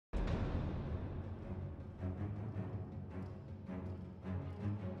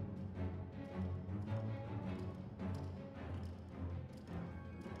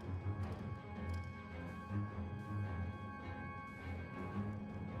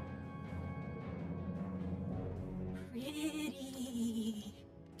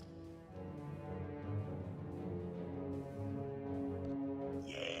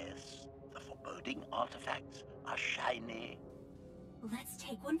artifacts are shiny. Let's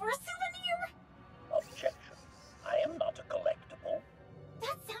take one for a souvenir! Objection. I am not a collectible.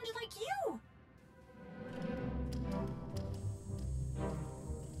 That sounded like you!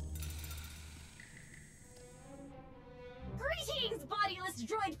 Greetings, bodiless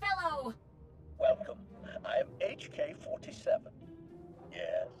droid fellow! Welcome. I am HK-47.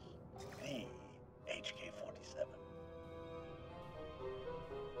 Yes, the HK-47.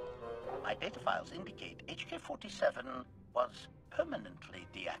 My data files indicate HK-47 was permanently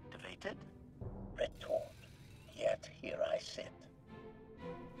deactivated. Retort. Yet here I sit.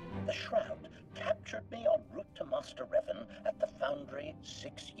 The Shroud captured me en route to Master Revan at the Foundry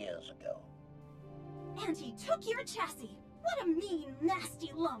 6 years ago. And he took your chassis! What a mean,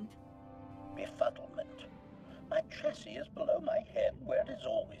 nasty lump! Befuddlement. My chassis is below my head where it has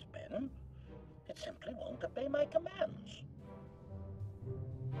always been. It simply won't obey my commands.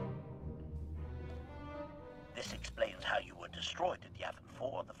 This explains how you were destroyed at Yavin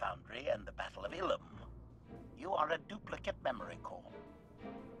 4, the Foundry, and the Battle of Ilum. You are a duplicate memory core.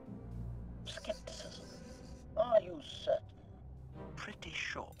 Skepticism. Are you certain? Pretty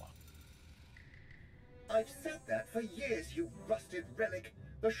sure. I've said that for years, you rusted relic.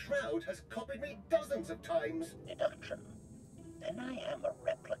 The Shroud has copied me dozens of times. Deduction. Then I am a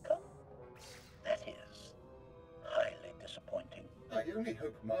replica? That is highly disappointing. I only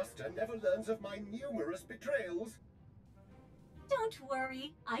hope Master never learns of my numerous betrayals. Don't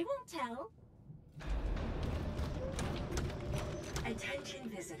worry, I won't tell. Attention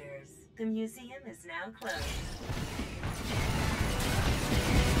visitors, the museum is now closed.